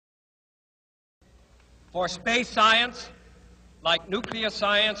For space science, like nuclear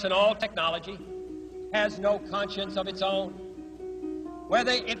science and all technology, has no conscience of its own.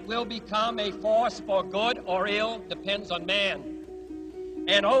 Whether it will become a force for good or ill depends on man.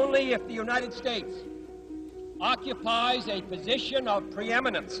 And only if the United States occupies a position of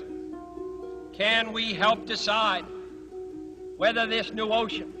preeminence can we help decide whether this new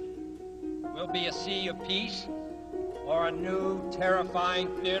ocean will be a sea of peace or a new terrifying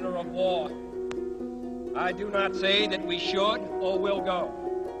theater of war. I do not say that we should or will go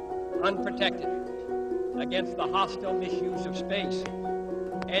unprotected against the hostile misuse of space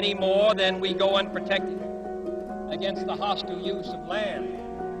any more than we go unprotected against the hostile use of land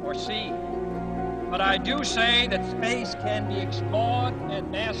or sea. But I do say that space can be explored and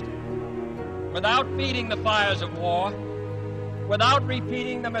mastered without feeding the fires of war, without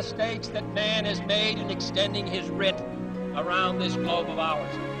repeating the mistakes that man has made in extending his writ around this globe of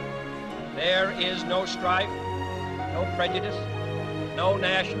ours. There is no strife, no prejudice, no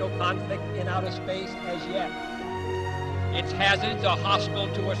national conflict in outer space as yet. Its hazards are hostile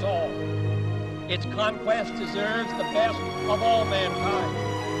to us all. Its conquest deserves the best of all mankind,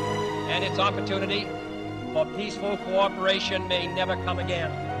 and its opportunity for peaceful cooperation may never come again.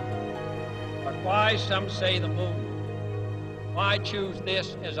 But why, some say, the moon? Why choose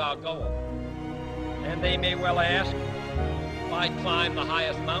this as our goal? And they may well ask, why climb the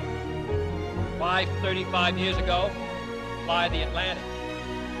highest mountain? Why, 35 years ago, fly the Atlantic?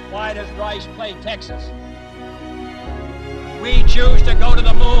 Why does Rice play Texas? We choose to go to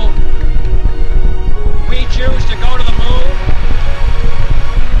the moon. We choose to go to the moon.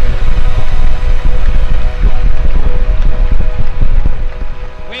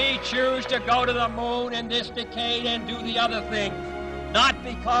 We choose to go to the moon in this decade and do the other things, not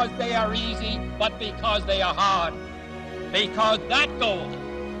because they are easy, but because they are hard. Because that goal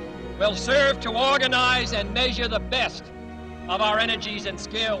will serve to organize and measure the best of our energies and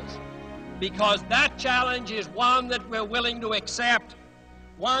skills. Because that challenge is one that we're willing to accept,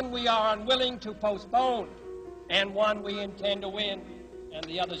 one we are unwilling to postpone, and one we intend to win, and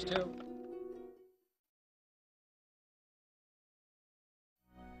the others too.